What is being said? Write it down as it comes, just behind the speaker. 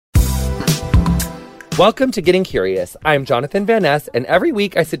Welcome to Getting Curious. I'm Jonathan Van Ness, and every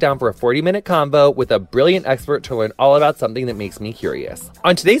week I sit down for a 40-minute convo with a brilliant expert to learn all about something that makes me curious.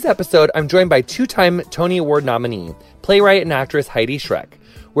 On today's episode, I'm joined by two-time Tony Award nominee, playwright and actress Heidi Schreck,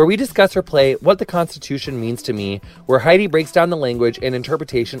 where we discuss her play, What the Constitution Means to Me, where Heidi breaks down the language and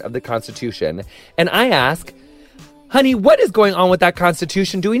interpretation of the Constitution. And I ask, honey, what is going on with that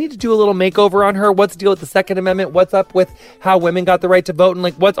Constitution? Do we need to do a little makeover on her? What's the deal with the Second Amendment? What's up with how women got the right to vote? And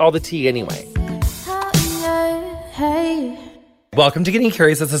what's all the tea anyway? Hey. Welcome to Getting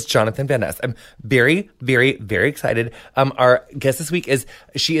Curious. This is Jonathan Van Ness. I'm very, very, very excited. Our guest this week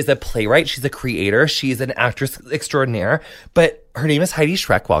she is a playwright. She's a creator. She's an actress extraordinaire. But her name is Heidi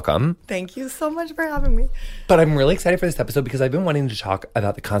Schreck. Welcome. Thank you so much for having me. But I'm really excited for this episode because I've been wanting to talk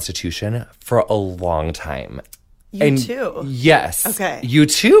about the Constitution for a long time. You too? Yes. Okay. You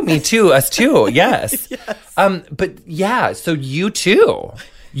too? Me too. Us too. Yes. Yes. But yeah, so you too.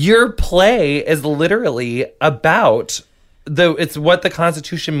 Your play is literally about it's what the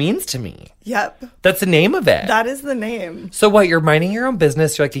Constitution means to me. Yep. That's the name of it. That is the name. So what, you're minding your own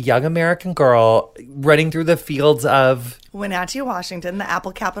business. You're like a young American girl running through the fields of Wenatchee, Washington, the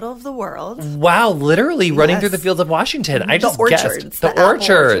apple capital of the world. Wow, literally running through the fields of Washington. I just orchards, guessed. The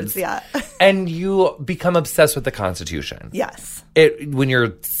orchards. Yeah. And you become obsessed with the Constitution. Yes. When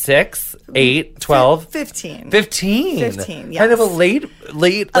you're 6, 8, 12? 15. 15, yes. Kind of a late,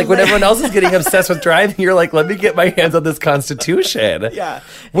 like when everyone else is getting obsessed with driving, you're like, let me get my hands on this Constitution. Yeah.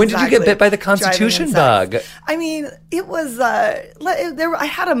 When did you get bit by the Constitution bug? I mean, it was, I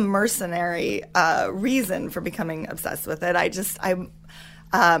had a mercenary reason for becoming obsessed with it.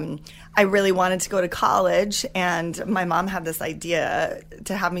 I really wanted to go to college, and my mom had this idea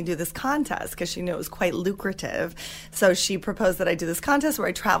to have me do this contest because she knew it was quite lucrative. So she proposed that I do this contest where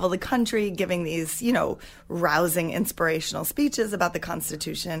I travel the country giving these, rousing, inspirational speeches about the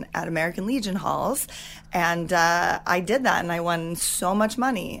Constitution at American Legion halls. And I did that, and I won so much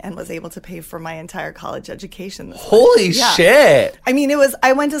money and was able to pay for my entire college education. Holy shit. I mean,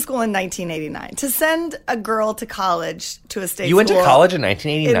 I went to school in 1989. To send a girl to college, to a state school. You went to college in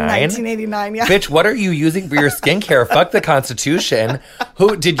 1989? In 1989, yeah. Bitch, what are you using for your skincare? Fuck the Constitution.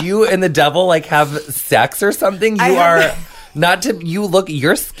 Did you and the devil have sex or something? Your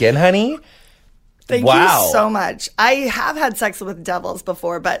skin, honey. Thank you so much. I have had sex with devils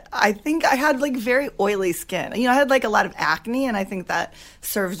before, but I think I had very oily skin. I had a lot of acne, and I think that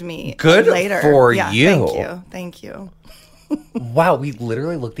served me later. Good for you. Thank you. Wow, we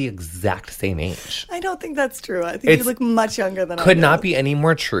literally look the exact same age. I don't think that's true. I think you look much younger than I do. Could not be any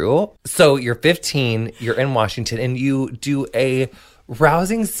more true. So you're 15, you're in Washington, and you do a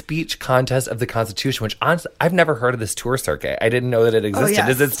rousing speech contest of the Constitution, which honestly, I've never heard of this tour circuit. I didn't know that it existed. Oh, yes.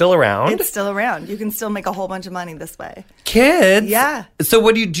 Is it still around? It's still around. You can still make a whole bunch of money this way. Kids? Yeah. So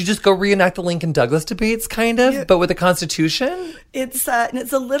what do you just go reenact the Lincoln Douglas debates, kind of, but with the Constitution? It's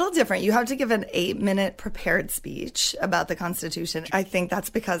a little different. You have to give an 8-minute prepared speech about the Constitution. I think that's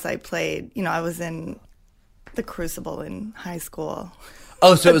because I played, I was in The Crucible in high school.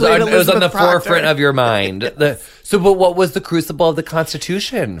 Oh, so it was on the forefront of your mind. But what was the crucible of the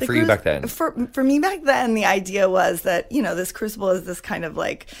Constitution for you back then? For me back then, the idea was that, this crucible is this kind of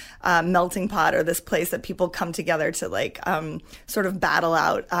melting pot, or this place that people come together to sort of battle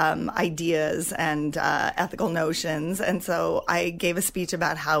out ideas and ethical notions. And so I gave a speech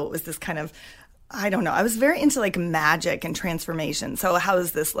about how it was this kind of, I don't know, I was very into magic and transformation. So how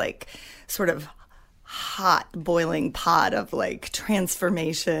is this sort of hot boiling pot of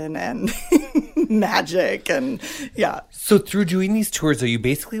transformation and magic and yeah. So through doing these tours, though, you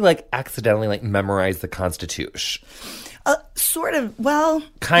basically accidentally memorized the Constitution. Sort of. Well,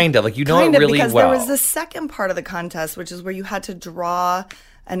 kind of it really because well. There was the second part of the contest, which is where you had to draw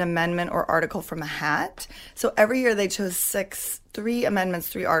an amendment or article from a hat. So every year they chose 3 amendments,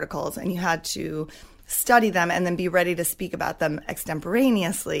 3 articles, and you had to study them and then be ready to speak about them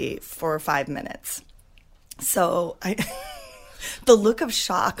extemporaneously for 5 minutes. So the look of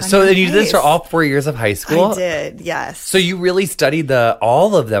shock on So your you did this face. for all 4 years of high school? I did, yes. So you really studied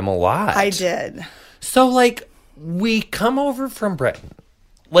all of them a lot. I did. So we come over from Britain.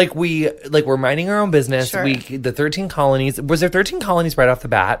 We're minding our own business. Sure. The 13 colonies. Was there 13 colonies right off the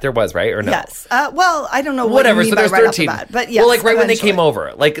bat? There was, right? Or no? Yes. Well, I don't know what whatever. you mean So there's by right 13. off the bat, but yes. Well, right when they eventually. came over,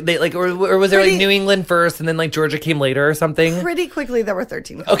 or was there New England first, and then Georgia came later or something? Pretty quickly, there were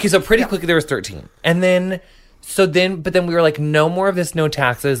 13. Okay, so pretty quickly there was 13, and then but then we were no more of this, no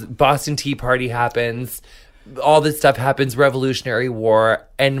taxes. Boston Tea Party happens. All this stuff happens, Revolutionary War,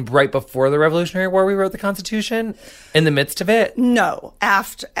 and right before the Revolutionary War, we wrote the Constitution in the midst of it? No,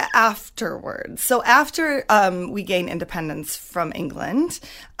 afterwards. So after we gained independence from England,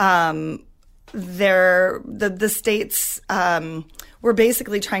 the states were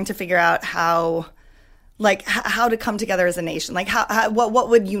basically trying to figure out how to come together as a nation, like what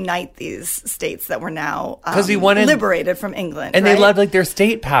would unite these states that were now liberated from England, and right? they loved like their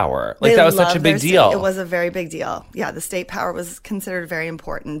state power, like that was such a big deal. It was a very big deal. Yeah, the state power was considered very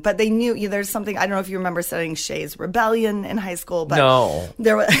important, but they knew there's something. I don't know if you remember studying Shays Rebellion in high school, but no,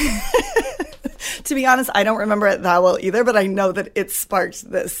 there was. To be honest, I don't remember it that well either, but I know that it sparked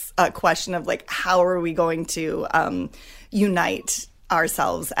this question of like, how are we going to unite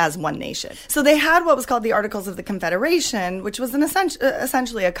ourselves as one nation? So they had what was called the Articles of the Confederation, which was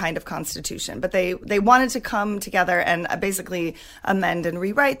essentially a kind of constitution, but they wanted to come together and basically amend and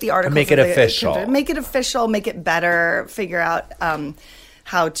rewrite the Articles. Make it official. Make it official, make it better, figure out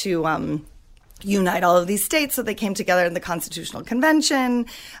how to unite all of these states. So they came together in the Constitutional Convention.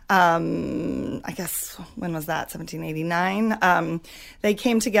 I guess, when was that? 1789. They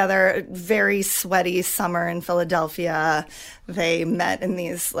came together, very sweaty summer in Philadelphia. They met in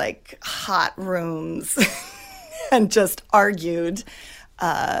these like hot rooms and just argued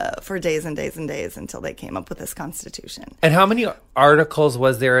for days and days and days until they came up with this constitution. And how many articles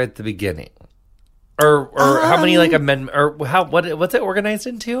was there at the beginning? Or how many like amendment, or what's it organized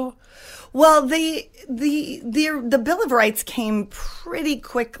into? Well, the Bill of Rights came pretty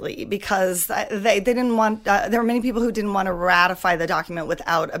quickly because they didn't want. There were many people who didn't want to ratify the document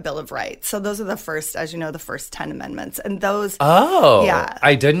without a Bill of Rights. So those are the first, as you know, the first 10 amendments, and those. Oh, yeah.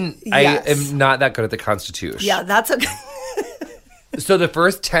 I didn't. Yes. I am not that good at the Constitution. Yeah, that's okay. So the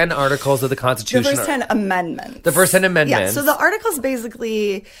first 10 articles of the Constitution. The first 10 amendments. The first 10 amendments. Yeah. So the articles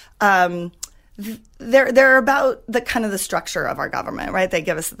basically. They're about the kind of the structure of our government, right? They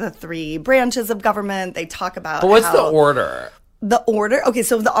give us the 3 branches of government. They talk about. But what's the order? The order? Okay,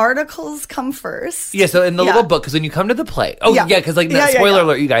 so the articles come first. Yeah, so in the little book, because when you come to the play. Oh, yeah, because like, spoiler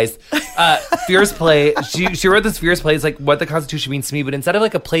alert, you guys. Fierce Play, she wrote this Fierce Play, it's like what the Constitution means to me, but instead of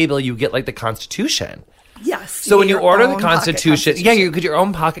like a playbill, you get like the Constitution. Yes. So when you order the Constitution, you get your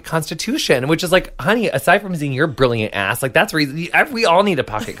own pocket Constitution, which is like, honey, aside from seeing your brilliant ass, like that's reason we all need a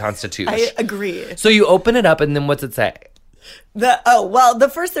pocket Constitution. I agree. So you open it up, and then what's it say? The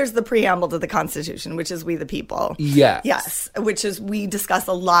first there's the preamble to the Constitution, which is "We the People." Yes, which is we discuss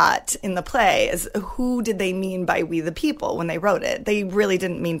a lot in the play. Is who did they mean by "We the People" when they wrote it? They really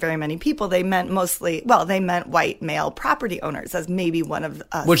didn't mean very many people. They meant they meant white male property owners, as maybe one of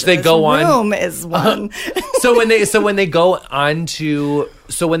us. Which they go on. Room is one. So when they go on to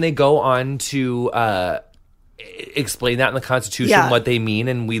explain that in the Constitution, what they mean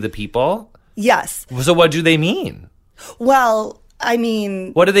in "We the People." Yes. So what do they mean? Well, I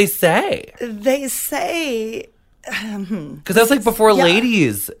mean... What do they say? They say... Because that's like before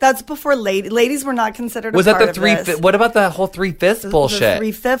ladies. That's before ladies were not considered was a part that the 3/5? What about the whole 3/5 bullshit?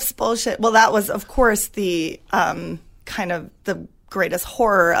 The 3/5 bullshit. Well, that was, of course, the kind of the greatest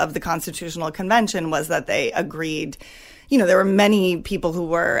horror of the Constitutional Convention was that they agreed... there were many people who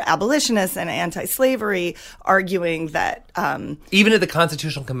were abolitionists and anti-slavery arguing that... even at the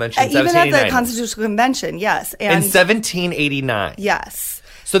Constitutional Convention, even at the Constitutional Convention, yes. And in 1789. Yes.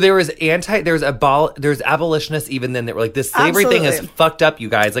 So there's abolitionists even then that were like, this slavery thing is fucked up, you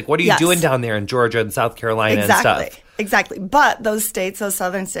guys. Like, what are you doing down there in Georgia and South Carolina and stuff? Exactly. But those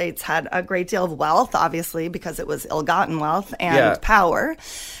southern states had a great deal of wealth, obviously, because it was ill-gotten wealth and power.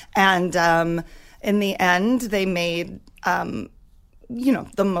 And in the end, they made... the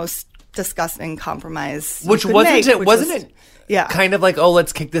most disgusting compromise. Wasn't it? Yeah. Kind of like,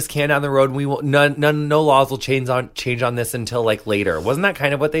 let's kick this can down the road, and we will no laws will change on this until like later. Wasn't that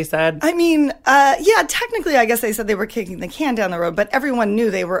kind of what they said? I mean, technically, I guess they said they were kicking the can down the road, but everyone knew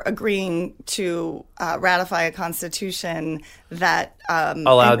they were agreeing to ratify a constitution that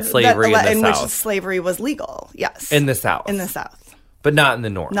allowed slavery in the South, which slavery was legal. Yes, in the South, but not in the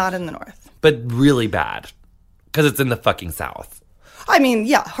North. Not in the North, but really bad. Because it's in the fucking South. I mean,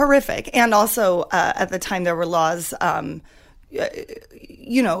 yeah, horrific. And also, at the time, there were laws,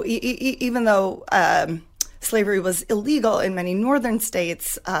 even though slavery was illegal in many northern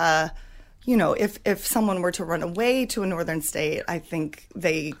states, if someone were to run away to a northern state, I think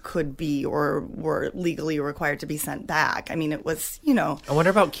they could be or were legally required to be sent back. I mean, it was, I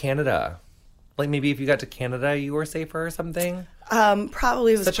wonder about Canada. Like maybe if you got to Canada, you were safer or something?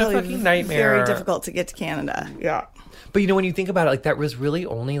 Probably. It was such a fucking nightmare. Very difficult to get to Canada. Yeah. But when you think about it, like that was really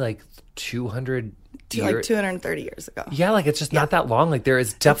only like 200 years. Like 230 years ago. Yeah, like it's just not that long. Like there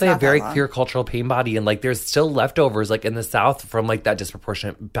is definitely a very clear cultural pain body, and like there's still leftovers like in the South from like that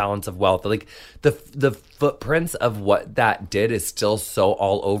disproportionate balance of wealth. Like the footprints of what that did is still so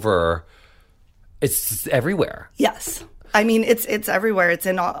all over. It's everywhere. Yes. I mean, it's everywhere. It's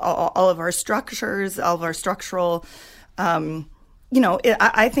in all of our structures, all of our structural.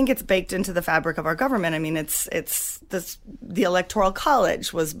 I think it's baked into the fabric of our government. I mean, it's this. The Electoral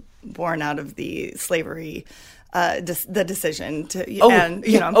College was born out of the slavery. The decision to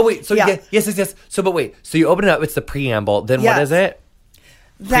yes. So, but wait. So you open it up. It's the preamble. Then yes. What is it?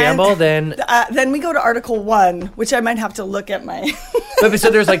 Preamble. Then we go to Article 1, which I might have to look at my. But so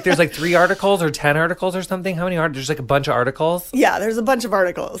there's like 3 articles or 10 articles or something. How many articles? There's like a bunch of articles. Yeah, there's a bunch of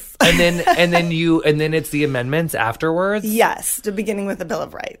articles. And then it's the amendments afterwards. Yes, beginning with the Bill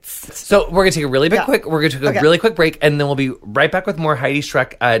of Rights. So we're gonna take a really really quick break, and then we'll be right back with more Heidi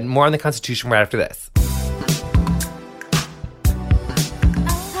Schreck, more on the Constitution right after this.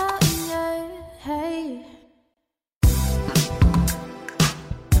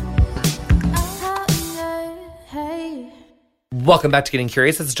 Welcome back to Getting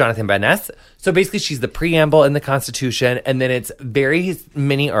Curious. This is Jonathan Van Ness. So basically, she's the preamble in the Constitution, and then it's very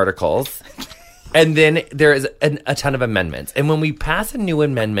many articles, and then there is a ton of amendments. And when we pass a new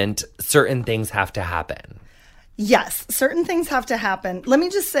amendment, certain things have to happen. Yes, certain things have to happen. Let me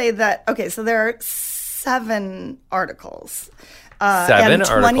just say that, okay, so there are 7 articles. 7 and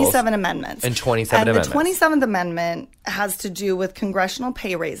 27 amendments. And 27 amendments. The 27th Amendment has to do with congressional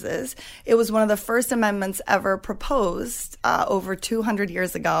pay raises. It was one of the first amendments ever proposed over 200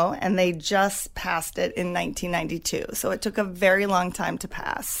 years ago, and they just passed it in 1992. So it took a very long time to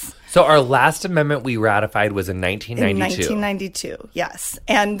pass. So our last amendment we ratified was in 1992. In 1992, yes.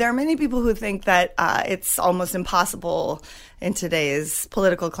 And there are many people who think that it's almost impossible in today's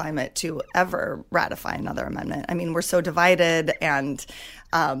political climate to ever ratify another amendment. I mean, we're so divided, and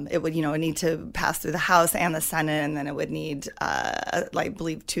it would, need to pass through the House and the Senate, and then it would need, I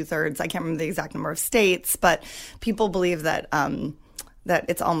believe, 2/3. I can't remember the exact number of states, but people believe that that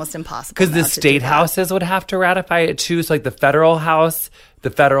it's almost impossible. Because the state houses would have to ratify it too. So like the federal House, the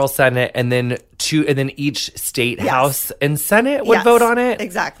federal Senate, and then each state House and Senate would vote on it.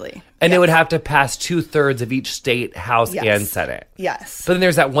 Exactly. And it would have to pass 2/3 of each state House and Senate. Yes. But then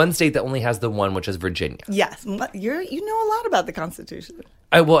there's that one state that only has the one, which is Virginia. Yes. You know a lot about the Constitution.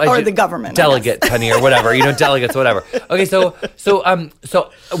 Or the government. Delegates, honey, or whatever. Delegates, whatever. Okay, so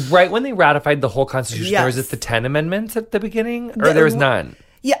right when they ratified the whole Constitution, there was just the 10 amendments at the beginning? Or there was none?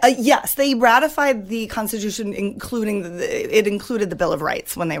 Yeah, yes, they ratified the Constitution, it included the Bill of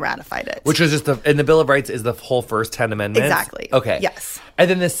Rights when they ratified it. Which was and the Bill of Rights is the whole first 10 amendments? Exactly. Okay. Yes. And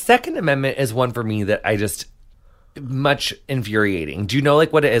then the Second Amendment is one for me that I just, much infuriating. Do you know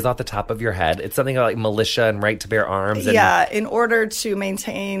what it is off the top of your head? It's something like militia and right to bear arms. In order to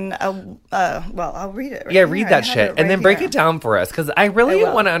maintain I'll read it. Read that shit and then break it down for us, because I really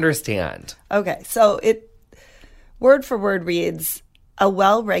want to understand. Okay, so it word for word reads, a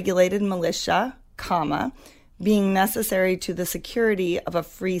well-regulated militia, being necessary to the security of a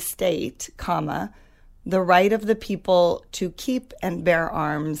free state, the right of the people to keep and bear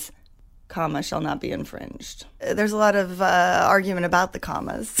arms, shall not be infringed. There's a lot of argument about the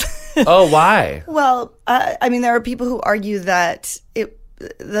commas. Oh, why? Well, there are people who argue that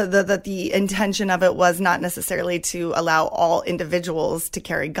that the intention of it was not necessarily to allow all individuals to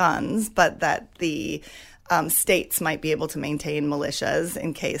carry guns, but that the states might be able to maintain militias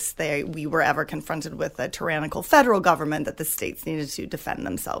in case we were ever confronted with a tyrannical federal government that the states needed to defend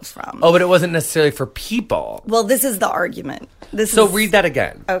themselves from. Oh, but it wasn't necessarily for people. Well, this is the argument. Read that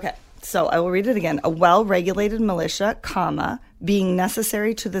again. Okay. So I will read it again. A well-regulated militia, being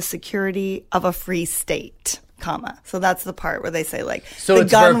necessary to the security of a free state, So that's the part where they say, the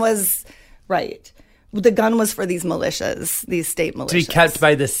gun was, right. The gun was for these militias, these state militias. To be kept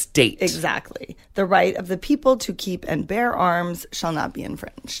by the state. Exactly. The right of the people to keep and bear arms shall not be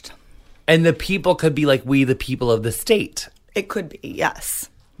infringed. And the people could be we, the people of the state. It could be, yes.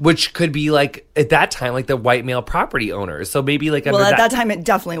 Which could be at that time, the white male property owners. So maybe at that time it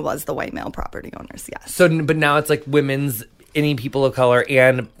definitely was the white male property owners, yes. So, but now it's women's, any people of color,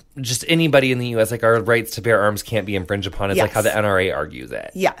 and just anybody in the U.S., our rights to bear arms can't be infringed upon. It's how the NRA argues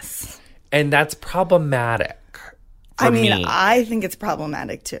it. Yes. And that's problematic for me. I think it's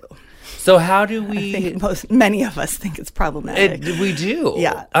problematic too. So how do we... I think many of us think it's problematic. We do.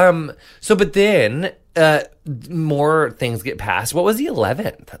 Yeah. But then more things get passed. What was the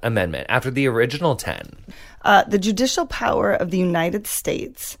 11th Amendment after the original 10? The judicial power of the United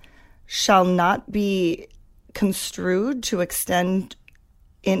States shall not be construed to extend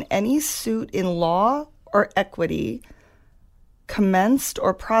in any suit in law or equity, commenced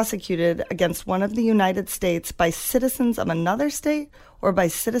or prosecuted against one of the United States by citizens of another state or by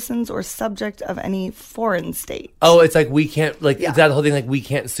citizens or subject of any foreign state. Oh, it's like we can't, like, it's that whole thing, like, we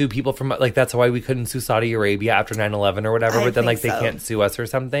can't sue people from, like, that's why we couldn't sue Saudi Arabia after 9/11 or whatever, but then, like, they can't sue us or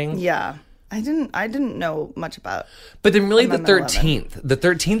something. Yeah. I didn't know much about. But then really Amendment the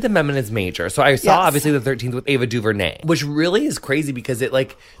 13th Amendment is major. So I saw obviously the 13th with Ava DuVernay, which really is crazy because it,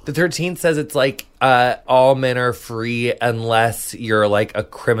 like, the 13th says it's like all men are free unless you're like a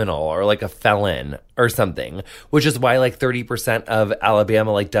criminal or like a felon or something, which is why like 30% of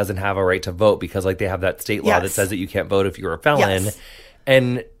Alabama like doesn't have a right to vote because like they have that state law that says that you can't vote if you're a felon.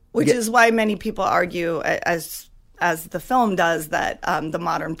 And which is why many people argue, as the film does, that the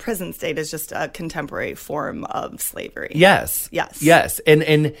modern prison state is just a contemporary form of slavery. Yes. Yes.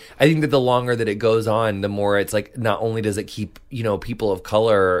 And I think that the longer that it goes on, the more it's like, not only does it keep, you know, people of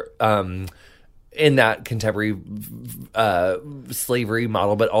color in that contemporary slavery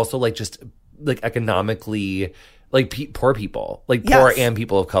model, but also like just like economically, like poor people, like poor and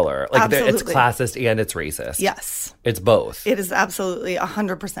people of color. Like it's classist and it's racist. Yes. It's both. It is absolutely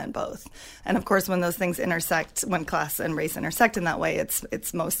 100% both. And of course, when those things intersect, when class and race intersect in that way,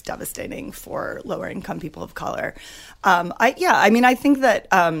 it's most devastating for lower income people of color. I think that,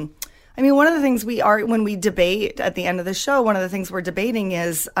 one of the things when we debate at the end of the show, one of the things we're debating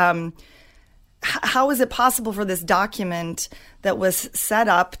is, how is it possible for this document that was set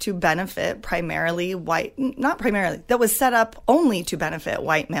up to benefit that was set up only to benefit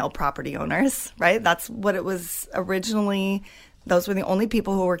white male property owners, right? That's what it was originally. Those were the only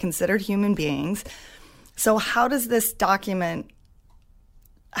people who were considered human beings. So how does this document,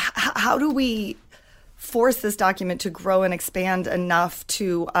 how do we force this document to grow and expand enough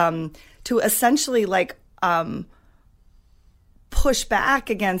to essentially push back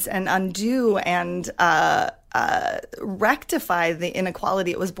against and undo and rectify the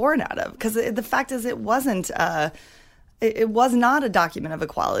inequality it was born out of? Because the fact is, it was not a document of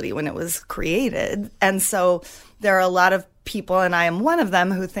equality when it was created. And so there are a lot of people, and I am one of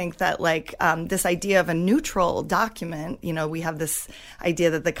them, who think that this idea of a neutral document, you know, we have this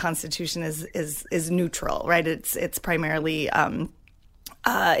idea that the Constitution is neutral, right? It's primarily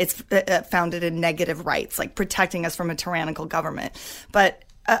it's founded in negative rights, like protecting us from a tyrannical government. But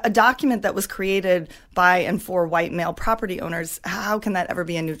a document that was created by and for white male property owners, how can that ever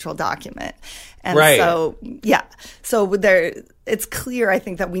be a neutral document? And so it's clear, I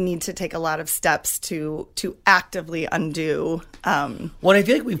think, that we need to take a lot of steps to actively undo. Well, I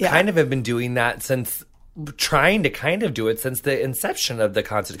feel like we've kind of have been doing that since trying to kind of do it since the inception of the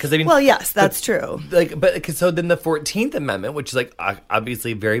Constitution. Because well, yes, that's true. So then the 14th Amendment, which is like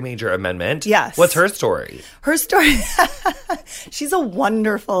obviously a very major amendment. Yes. What's her story? Her story, she's a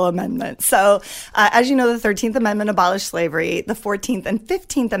wonderful amendment. So as you know, the 13th Amendment abolished slavery. The 14th and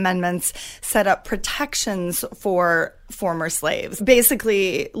 15th Amendments set up protections for former slaves.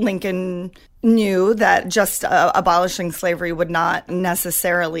 Basically, Lincoln knew that just abolishing slavery would not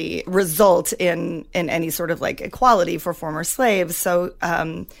necessarily result in any sort of equality for former slaves. So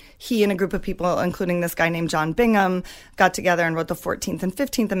he and a group of people, including this guy named John Bingham, got together and wrote the 14th and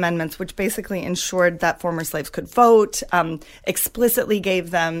 15th Amendments, which basically ensured that former slaves could vote, explicitly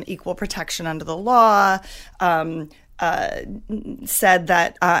gave them equal protection under the law, said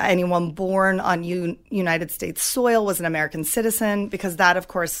that anyone born on United States soil was an American citizen, because that, of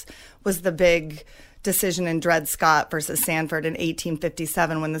course, was the big decision in Dred Scott versus Sanford in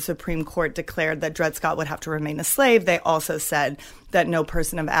 1857 when the Supreme Court declared that Dred Scott would have to remain a slave. They also said that no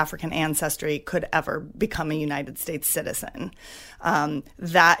person of African ancestry could ever become a United States citizen.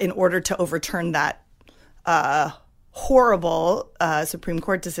 That in order to overturn that horrible Supreme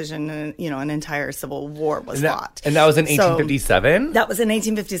Court decision, an entire civil war was fought. And that was in 1857? That was in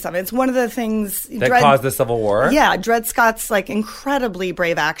 1857. It's one of the things that caused the Civil War? Yeah, Dred Scott's incredibly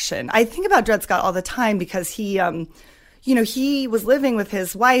brave action. I think about Dred Scott all the time because he was living with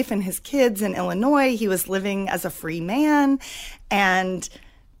his wife and his kids in Illinois. He was living as a free man and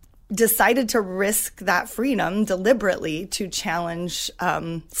decided to risk that freedom deliberately to challenge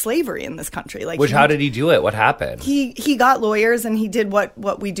slavery in this country. How did he do it? What happened? He got lawyers, and he did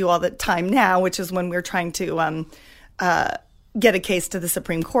what we do all the time now, which is when we're trying to get a case to the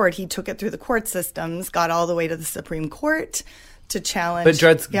Supreme Court. He took it through the court systems, got all the way to the Supreme Court to challenge. But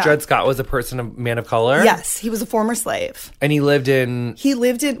Dred Scott was a man of color? Yes, he was a former slave. And he lived in,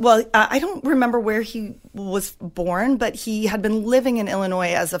 I don't remember where he was born, but he had been living in Illinois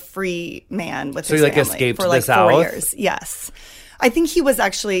as a free man with his family. So he escaped for the South? 4 years. Yes. I think he was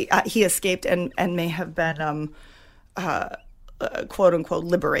actually, he escaped and may have been, quote unquote,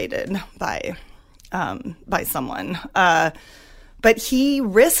 liberated by someone. But he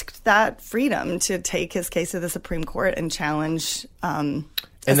risked that freedom to take his case to the Supreme Court and challenge,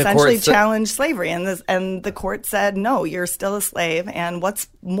 essentially challenge slavery. And the court said, no, you're still a slave. And what's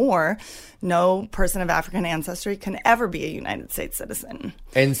more, no person of African ancestry can ever be a United States citizen.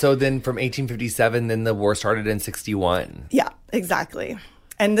 And so then from 1857, then the war started in 61. Yeah, exactly.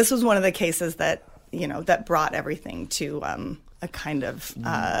 And this was one of the cases that, that brought everything to a kind of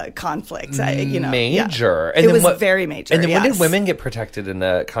conflict. Major. Yeah. And it was very major. And then when did women get protected in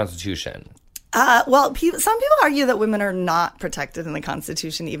the Constitution? Well, some people argue that women are not protected in the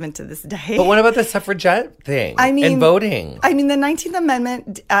Constitution even to this day. But what about the suffragette thing and voting? I mean, the 19th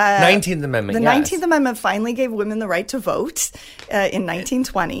Amendment... 19th Amendment, The 19th Amendment finally gave women the right to vote in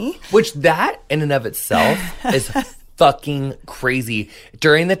 1920. Which that, in and of itself, is fucking crazy.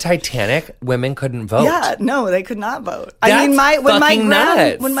 During the Titanic, women couldn't vote. Yeah, no, they could not vote.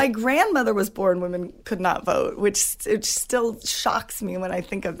 Nuts. When my grandmother was born, women could not vote, which it still shocks me when I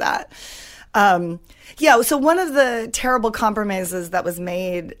think of that. So one of the terrible compromises that was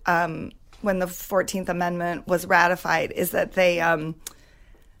made when the 14th Amendment was ratified is that they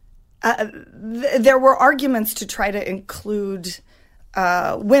there were arguments to try to include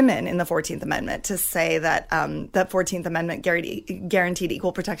women in the 14th Amendment, to say that that 14th Amendment guaranteed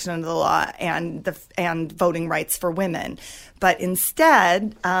equal protection under the law and voting rights for women. But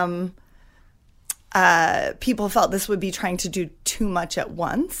instead, people felt this would be trying to do too much at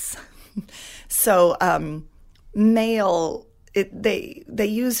once. So they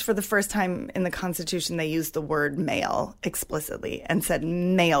used, for the first time in the Constitution, they used the word male explicitly and said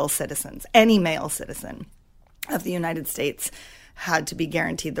male citizens. Any male citizen of the United States had to be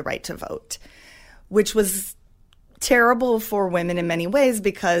guaranteed the right to vote, which was terrible for women in many ways,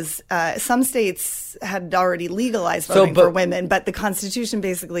 because some states had already legalized voting for women, but the Constitution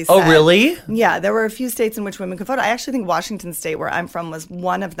basically said... Oh, really? Yeah, there were a few states in which women could vote. I actually think Washington State, where I'm from, was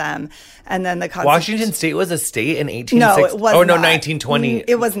one of them. And then the Washington State was a state in 1860? No, it was not. 1920.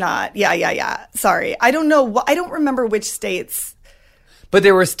 It was not. Yeah. Sorry. I don't know. I don't remember which states... But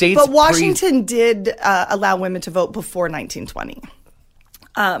there were states... But Washington did allow women to vote before 1920.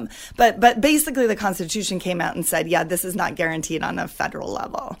 But basically the Constitution came out and said, yeah, this is not guaranteed on a federal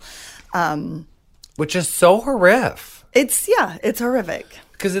level. Which is so horrific. It's horrific.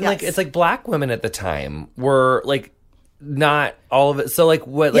 Because it's like black women at the time were like not all of it. So like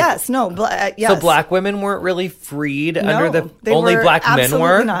what? Like, yes, no. Yes. So black women weren't really freed under the only black men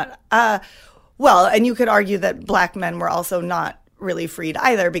were? Not. Well, and you could argue that black men were also not really freed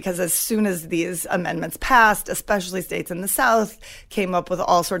either, because as soon as these amendments passed, especially states in the South came up with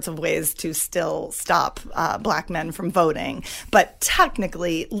all sorts of ways to still stop black men from voting. But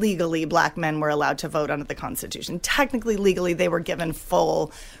technically, legally, black men were allowed to vote under the Constitution. Technically, legally, they were given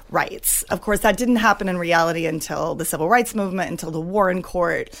full rights. Of course, that didn't happen in reality until the Civil Rights Movement, until the Warren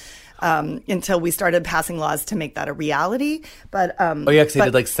Court, until we started passing laws to make that a reality. But because they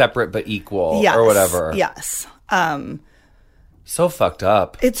did like separate but equal, or whatever. Yes. So fucked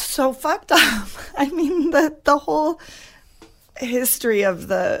up. It's so fucked up. I mean, the whole history of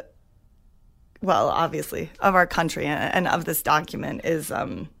obviously, of our country and of this document is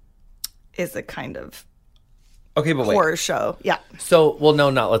a kind of horror show. Yeah. So,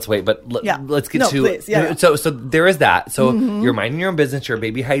 let's wait, but let's get to... Please. Yeah. So there is that. So you're minding your own business. You're a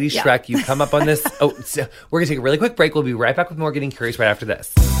baby Heidi Schreck. You come up on this. So we're going to take a really quick break. We'll be right back with more Getting Curious right after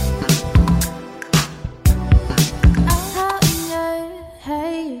this.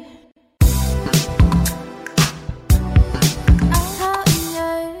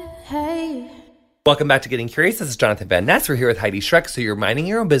 Welcome back to Getting Curious. This is Jonathan Van Ness. We're here with Heidi Schreck. So you're minding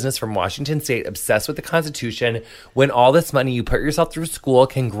your own business from Washington State, obsessed with the Constitution, win all this money, you put yourself through school.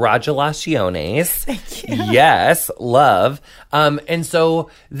 Congratulaciones. Thank you. Yes, love. And so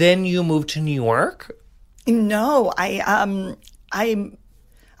then you moved to New York? No, I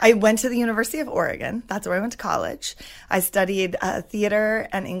went to the University of Oregon. That's where I went to college. I studied theater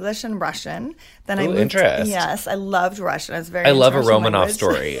and English and Russian. Then I moved. Interest. Yes, I loved Russian. I love a Romanov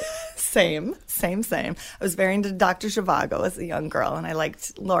story. Same. I was very into Dr. Zhivago as a young girl, and I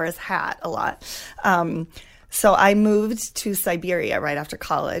liked Laura's hat a lot. So I moved to Siberia right after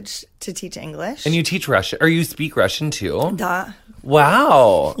college to teach English. And you teach Russian, or you speak Russian too? Duh.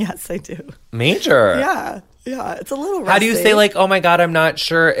 Wow. Yes, I do. Major. Yeah, it's a little rusty. How do you say, like, oh my God, I'm not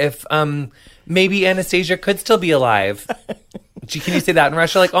sure if maybe Anastasia could still be alive? Can you say that in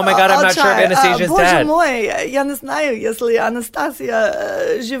Russia? Like, oh my God, I'm not sure if Anastasia's dead. Боже мой, я не знаю, если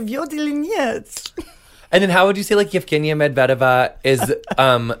Анастасия живет или нет. And then how would you say, like, Yevgenia Medvedeva is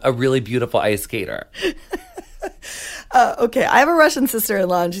a really beautiful ice skater? Okay, I have a Russian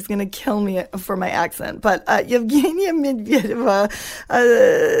sister-in-law, and she's going to kill me for my accent. But Евгения Медведева,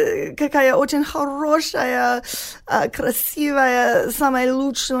 какая очень хорошая, красивая, самая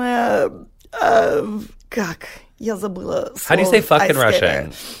лучшая, как? Я забыла. How do you say fuck in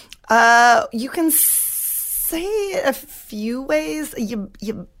Russian? You can say it a few ways.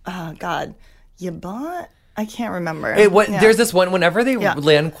 God. Yeban? I can't remember. There's this one, whenever they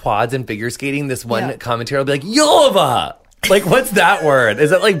land quads and figure skating, this one commentator will be like, Yolova! Like, what's that word?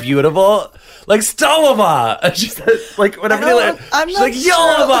 Is it like beautiful? Like, Stelova! She says, like, whenever they land, she's like,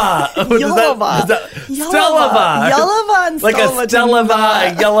 Yolova! Yolova. Stelova! Yolova and like a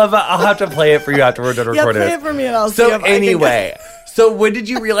Stelova, a Yolova. I'll have to play it for you after we're done recording. Yeah, play it for me and I'll see if anyway. So when did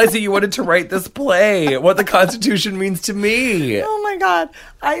you realize that you wanted to write this play? What the Constitution means to me? Oh my God.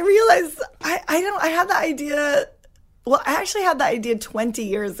 I realized I had the idea. Well, I actually had the idea 20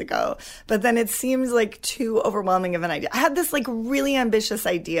 years ago, but then it seems like too overwhelming of an idea. I had this like really ambitious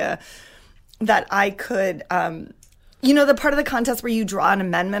idea that I could, the part of the contest where you draw an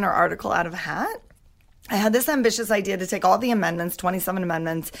amendment or article out of a hat. I had this ambitious idea to take all the amendments, 27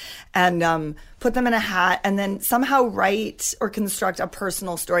 amendments, and put them in a hat and then somehow write or construct a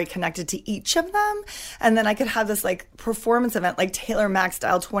personal story connected to each of them. And then I could have this like performance event, like Taylor Mack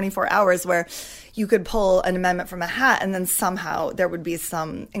style 24 hours, where you could pull an amendment from a hat and then somehow there would be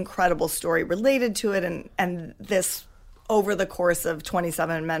some incredible story related to it. And this, over the course of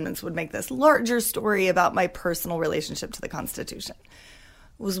 27 amendments, would make this larger story about my personal relationship to the Constitution.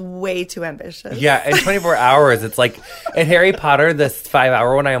 Was way too ambitious. Yeah, in 24 hours, it's like in Harry Potter, this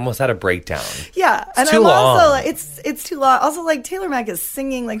 5-hour one, I almost had a breakdown. Yeah, it's too long. Also like, it's too long. Also, like Taylor Mack is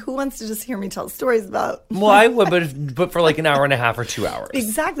singing. Like, who wants to just hear me tell stories about? Well, I would, but for like an hour and a half or 2 hours.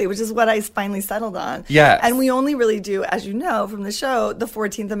 Exactly, which is what I finally settled on. Yeah, and we only really do, as you know from the show, the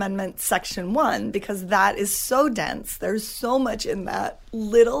 14th Amendment, Section 1, because that is so dense. There's so much in that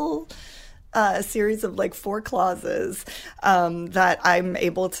little. A series of like 4 clauses that I'm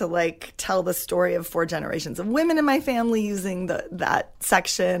able to like tell the story of 4 generations of women in my family using that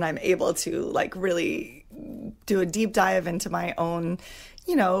section. I'm able to like really do a deep dive into my own,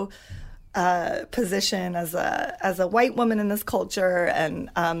 position as a white woman in this culture, and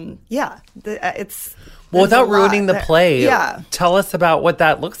it's well, without ruining the play. Yeah, tell us about what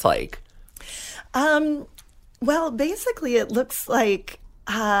that looks like. Well, basically, it looks like.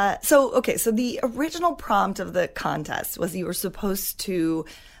 So the original prompt of the contest was you were supposed to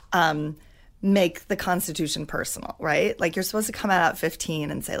make the Constitution personal, right? Like you're supposed to come out at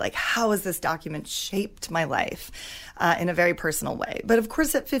 15 and say like, how has this document shaped my life in a very personal way? But of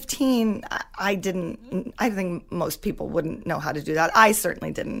course at 15, I think most people wouldn't know how to do that. I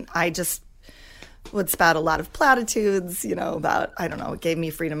certainly didn't. I just would spout a lot of platitudes, about, I don't know, it gave me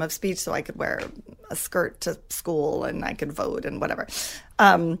freedom of speech so I could wear a skirt to school and I could vote and whatever.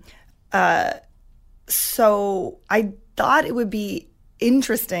 So I thought it would be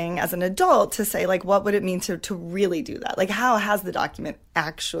interesting as an adult to say, like, what would it mean to really do that? Like, how has the document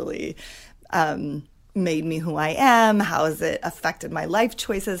actually made me who I am? How has it affected my life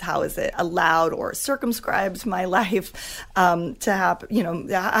choices? How has it allowed or circumscribed my life to happen?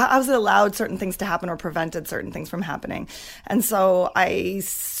 How has it allowed certain things to happen or prevented certain things from happening? And so I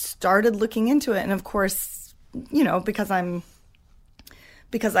started looking into it. And of course,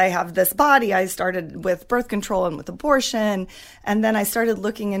 because I have this body, I started with birth control and with abortion. And then I started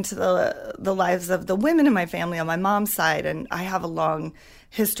looking into the lives of the women in my family on my mom's side. And I have a long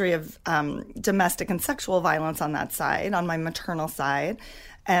history of domestic and sexual violence on that side, on my maternal side.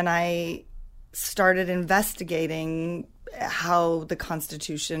 And I started investigating how the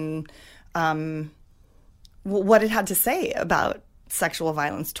Constitution, what it had to say about sexual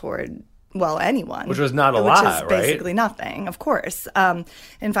violence toward anyone. Which was not a lot, right? Which is basically nothing, of course.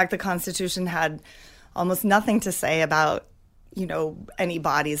 In fact, the Constitution had almost nothing to say about, any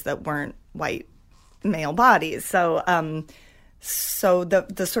bodies that weren't white male bodies. So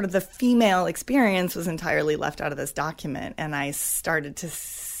the sort of the female experience was entirely left out of this document. And I started to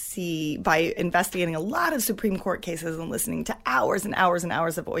see, by investigating a lot of Supreme Court cases and listening to hours and hours and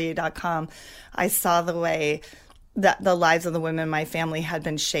hours of Oye.com, I saw the way that the lives of the women in my family had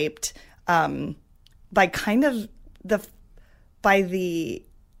been shaped by kind of by the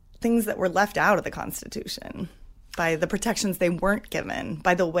things that were left out of the Constitution, by the protections they weren't given,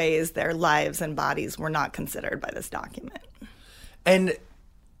 by the ways their lives and bodies were not considered by this document. And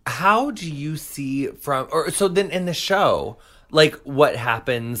how do you see so then in the show, like what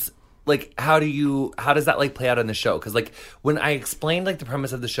happens, like how does that like play out in the show? Because like when I explained like the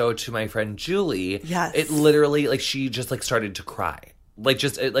premise of the show to my friend Julie, yes, it literally like she just like started to cry. like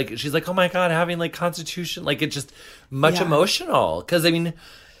just like she's like, oh my God, having like Constitution, like it's just much emotional because I mean,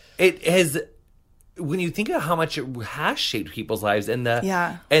 it has. When you think of how much it has shaped people's lives and the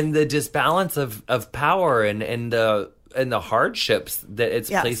disbalance of power and the hardships that it's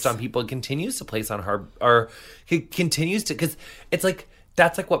placed on people and continues to place on her, or it continues to, because it's like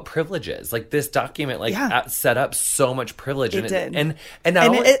that's like what privilege is. Like this document set up so much privilege. It did. And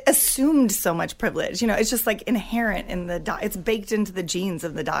it assumed so much privilege. You know, it's just like inherent in it's baked into the genes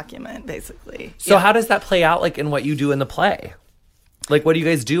of the document, basically. So how does that play out like in what you do in the play? Like, what do you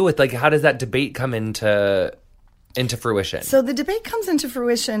guys do with, like, how does that debate come into fruition? So the debate comes into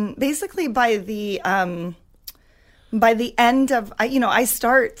fruition basically by the end of, I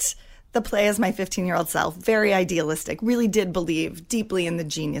start the play as my 15-year-old self, very idealistic, really did believe deeply in the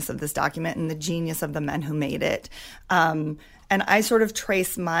genius of this document and the genius of the men who made it. And I sort of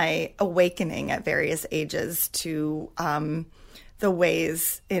trace my awakening at various ages to the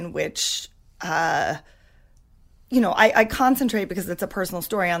ways in which... I concentrate because it's a personal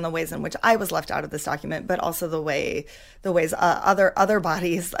story on the ways in which I was left out of this document, but also the ways other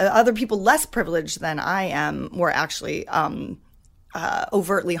bodies, other people less privileged than I am, were actually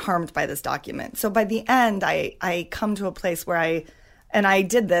overtly harmed by this document. So by the end, I come to a place where I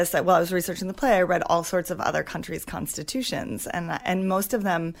did this while I was researching the play. I read all sorts of other countries' constitutions, and most of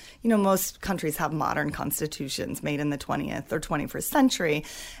them, most countries have modern constitutions made in the 20th or 21st century,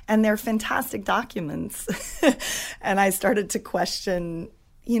 and they're fantastic documents. And I started to question,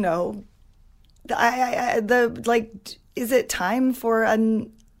 is it time for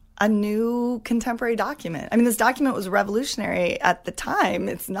a new contemporary document? I mean, this document was revolutionary at the time.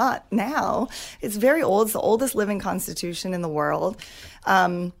 It's not now. It's very old. It's the oldest living constitution in the world.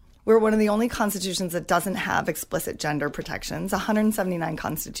 We're one of the only constitutions that doesn't have explicit gender protections. 179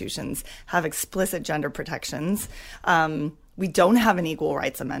 constitutions have explicit gender protections. We don't have an Equal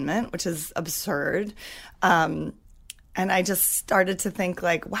Rights Amendment, which is absurd. And I just started to think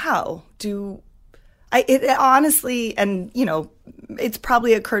like, wow, it honestly, and it's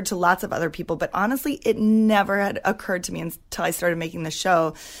probably occurred to lots of other people, but honestly, it never had occurred to me until I started making the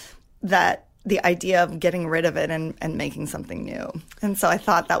show that the idea of getting rid of it and making something new. And so I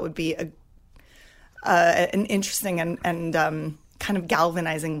thought that would be an interesting and kind of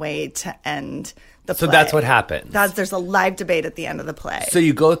galvanizing way to end the play. So that's what happens. There's a live debate at the end of the play. So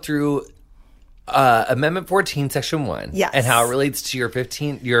you go through Amendment 14, Section 1, yes, and how it relates to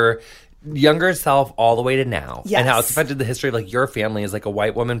your younger self all the way to now, yes, and how it's affected the history of like your family as like a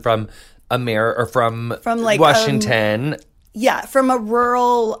white woman from from like Washington. From a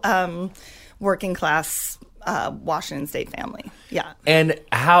rural working class Washington State family. Yeah. And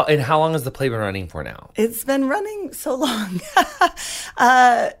how long has the play been running for now? It's been running so long.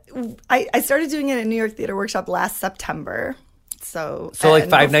 I started doing it at New York Theater Workshop last September. So like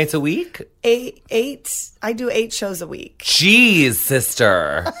 5 nights a week? Eight. I do 8 shows a week. Jeez,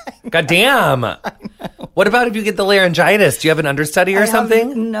 sister. God damn. What about if you get the laryngitis? Do you have an understudy or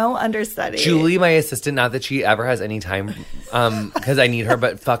something? No understudy. Julie, my assistant, not that she ever has any time because I need her,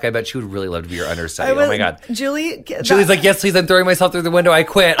 but fuck, I bet she would really love to be your understudy. Oh my God. Julie's like, yes, please, I'm throwing myself through the window. I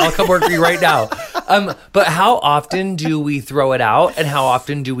quit. I'll come work for you right now. But how often do we throw it out and how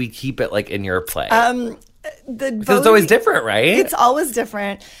often do we keep it like in your play? Because it's always different, right? It's always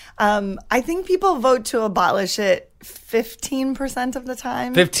different. I think people vote to abolish it 15% of the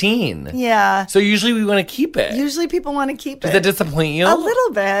time. 15? Yeah. So usually we want to keep it. Usually people want to keep it. Does that disappoint you? A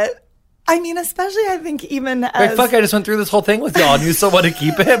little bit. I mean, especially I think even as... Like, fuck, I just went through this whole thing with y'all and you still want to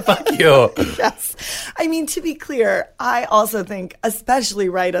keep it? Fuck you. Yes. I mean, to be clear, I also think, especially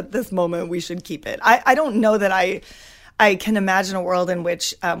right at this moment, we should keep it. I don't know that I can imagine a world in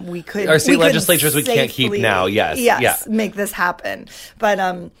which we could... Our state legislatures we can't keep now, yes. Yes, make this happen.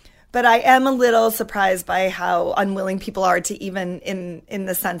 But I am a little surprised by how unwilling people are to even, in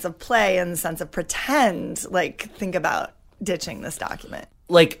the sense of play and the sense of pretend, like, think about ditching this document.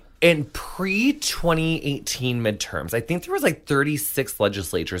 Like, in pre-2018 midterms, I think there was like 36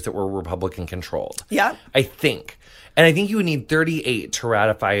 legislatures that were Republican controlled. Yeah. I think. And I think you would need 38 to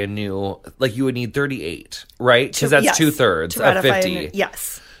ratify a new, like you would need 38, right? Because that's 2/3 of 50.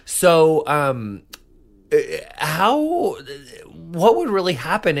 Yes. So, what would really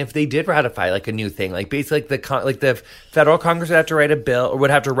happen if they did ratify like a new thing? Like basically like the federal Congress would have to write a bill or would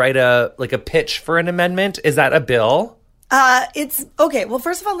have to write a pitch for an amendment. Is that a bill? It's okay. Well,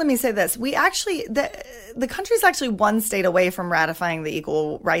 first of all, let me say this. We actually, the country's actually one state away from ratifying the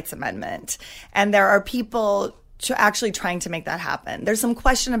Equal Rights Amendment. And there are people actually trying to make that happen. There's some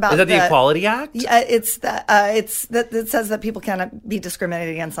question about Is that the Equality Act? Yeah, it's that it says that people cannot be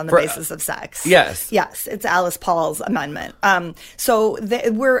discriminated against on the basis of sex. Yes. Yes, it's Alice Paul's amendment. So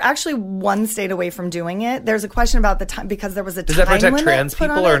we're actually one state away from doing it. There's a question about the time because there was a Does time that protect limit trans put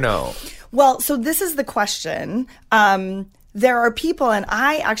people on or it. no? Well, so this is the question. There are people, and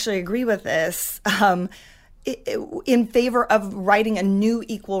I actually agree with this, in favor of writing a new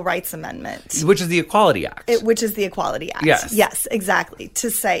equal rights amendment. Which is the Equality Act. Which is the Equality Act. Yes. Yes, exactly.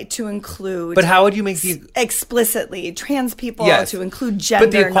 To include. But how would you make the explicitly trans people, Yes. to include gender.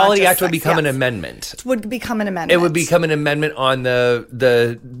 But the Equality not just Act would sex. become an Yes. amendment. It would become an amendment. It would become an amendment on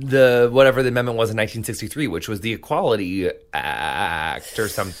the whatever the amendment was in 1963, which was the Equality Act or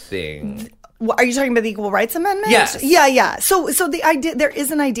something. Are you talking about the Equal Rights Amendment? Yes. Yeah. So the idea, there is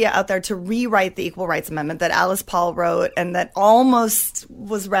an idea out there to rewrite the Equal Rights Amendment that Alice Paul wrote and that almost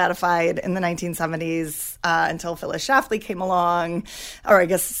was ratified in the 1970s until Phyllis Schlafly came along, or I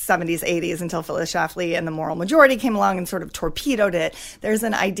guess 70s, 80s until Phyllis Schlafly and the Moral Majority came along and sort of torpedoed it. There's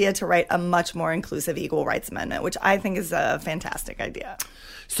an idea to write a much more inclusive Equal Rights Amendment, which I think is a fantastic idea.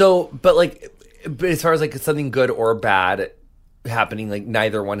 So, but as far as like something good or bad happening, like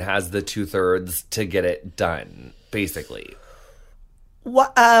neither one has the 2/3 to get it done, basically.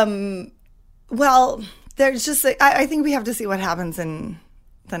 Well, there's just I think we have to see what happens in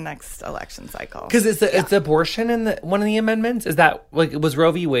the next election cycle. Because it's abortion in one of the amendments. Is that was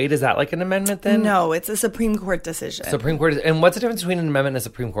Roe v. Wade? Is that like an amendment then? No, it's a Supreme Court decision. Supreme Court. And what's the difference between an amendment and a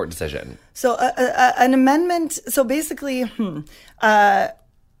Supreme Court decision? So an amendment. So basically,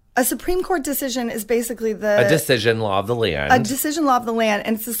 a Supreme Court decision is basically a decision law of the land. A decision law of the land,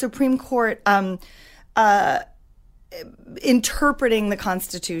 and it's the Supreme Court interpreting the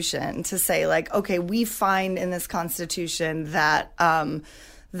Constitution to say, like, okay, we find in this Constitution that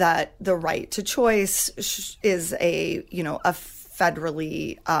that the right to choice is a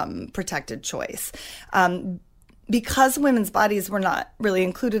federally protected choice. Because women's bodies were not really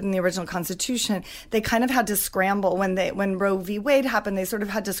included in the original Constitution, they kind of had to scramble when Roe v. Wade happened. They sort of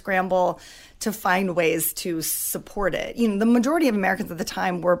had to scramble to find ways to support it. The majority of Americans at the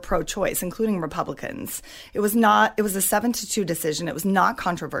time were pro-choice, including Republicans. It was a 7-2 decision. It was not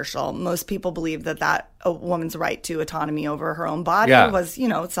controversial. Most people believed that a woman's right to autonomy over her own body was,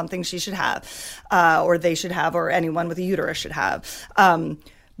 something she should have, or they should have, or anyone with a uterus should have.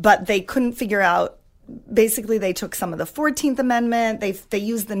 But they couldn't figure out. Basically, they took some of the 14th Amendment. They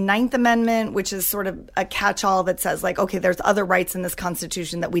used the 9th Amendment, which is sort of a catch-all that says, like, okay, there's other rights in this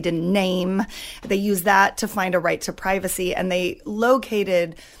Constitution that we didn't name. They used that to find a right to privacy, and they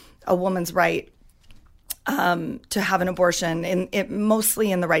located a woman's right to have an abortion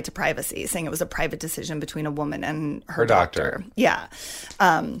mostly in the right to privacy, saying it was a private decision between a woman and her doctor. Yeah.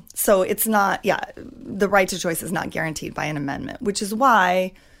 So it's not, the right to choice is not guaranteed by an amendment, which is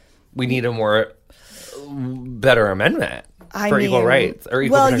why we need a better amendment for equal rights or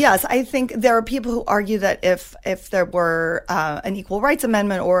equal protection. Yes, I think there are people who argue that if there were an equal rights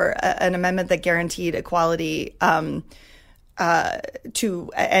amendment or an amendment that guaranteed equality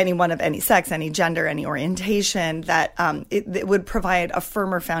to anyone of any sex, any gender, any orientation, that it would provide a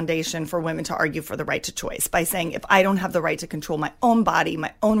firmer foundation for women to argue for the right to choice by saying, if I don't have the right to control my own body,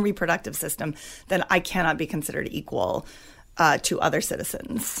 my own reproductive system, then I cannot be considered equal to other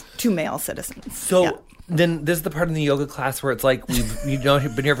citizens, to male citizens. So then this is the part in the yoga class where it's like, we've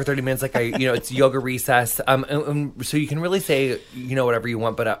been here for 30 minutes, like it's yoga recess. So you can really say, whatever you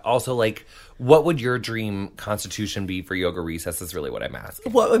want, but also like, what would your dream constitution be for yoga recess is really what I'm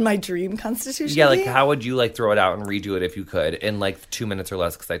asking. What would my dream constitution be? Yeah, like how would you like throw it out and redo it if you could in like 2 minutes or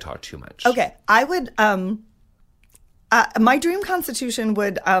less because I talk too much. Okay, I would... my dream constitution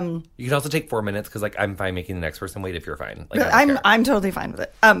would. You can also take 4 minutes because, like, I'm fine making the next person wait if you're fine. Like, I'm totally fine with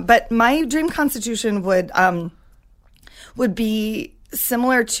it. But my dream constitution would be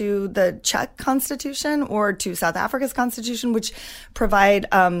similar to the Czech constitution or to South Africa's constitution, which provide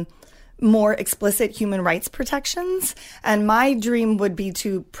more explicit human rights protections. And my dream would be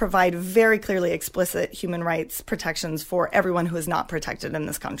to provide very clearly explicit human rights protections for everyone who is not protected in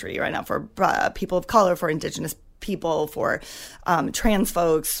this country right now, for people of color, for indigenous people, for trans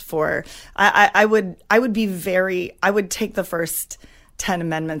folks, for I would take the first 10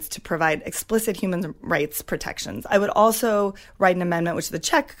 amendments to provide explicit human rights protections. I would also write an amendment, which the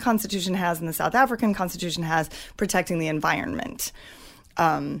Czech Constitution has and the South African Constitution has, protecting the environment,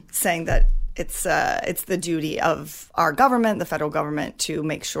 saying that it's the duty of our government, the federal government, to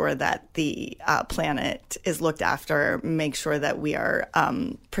make sure that the planet is looked after, make sure that we are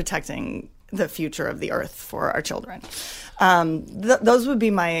protecting the future of the earth for our children. Those would be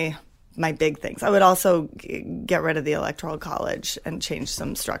my my big things. I would also get rid of the Electoral College and change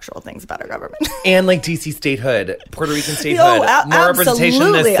some structural things about our government. And like DC statehood, Puerto Rican statehood, more representation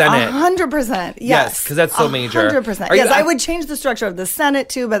in the Senate. 100%. Yes, because that's so major. 100%. Yes, I would change the structure of the Senate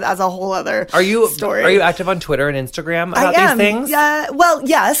too, but that's a whole other story. Are you active on Twitter and Instagram about these things? Yeah. Well,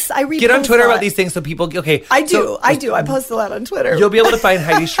 yes, I read. Get on Twitter about these things so people. Okay, I do. I post a lot on Twitter. You'll be able to find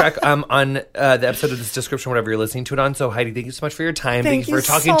Heidi Schreck on the episode of this description, whatever you're listening to it on. So Heidi, thank you so much for your time. Thank you for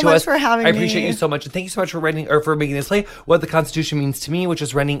talking to us. For having me. I appreciate you so much, and thank you so much for for making this play What the Constitution Means to Me, which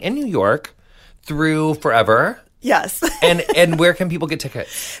is running in New York through forever. Yes. and where can people get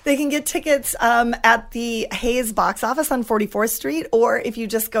tickets? They can get tickets at the Hayes box office on 44th Street, or if you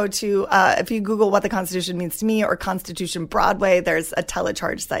just go to, if you Google What the Constitution Means to Me or Constitution Broadway, there's a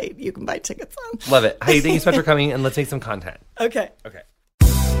telecharge site you can buy tickets on. Love it. Heidi, thank you so much for coming, and let's make some content. Okay.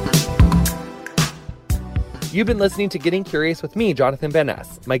 You've been listening to Getting Curious with me, Jonathan Van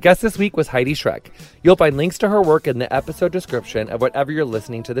Ness. My guest this week was Heidi Schreck. You'll find links to her work in the episode description of whatever you're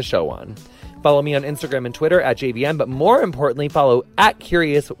listening to the show on. Follow me on Instagram and Twitter at JVN, but more importantly, follow at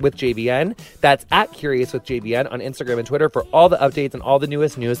Curious with JVN. That's at Curious with JVN on Instagram and Twitter for all the updates and all the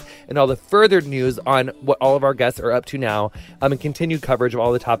newest news and all the furthered news on what all of our guests are up to now, and continued coverage of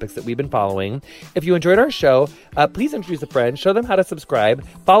all the topics that we've been following. If you enjoyed our show, please introduce a friend, show them how to subscribe,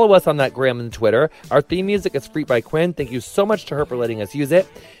 follow us on that Gram and Twitter. Our theme music is Freaked by Quinn. Thank you so much to her for letting us use it.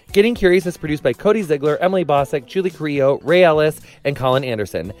 Getting Curious is produced by Cody Ziegler, Emily Bossack, Julie Carrillo, Ray Ellis, and Colin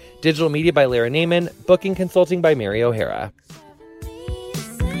Anderson. Digital media by Lara Naiman. Booking consulting by Mary O'Hara.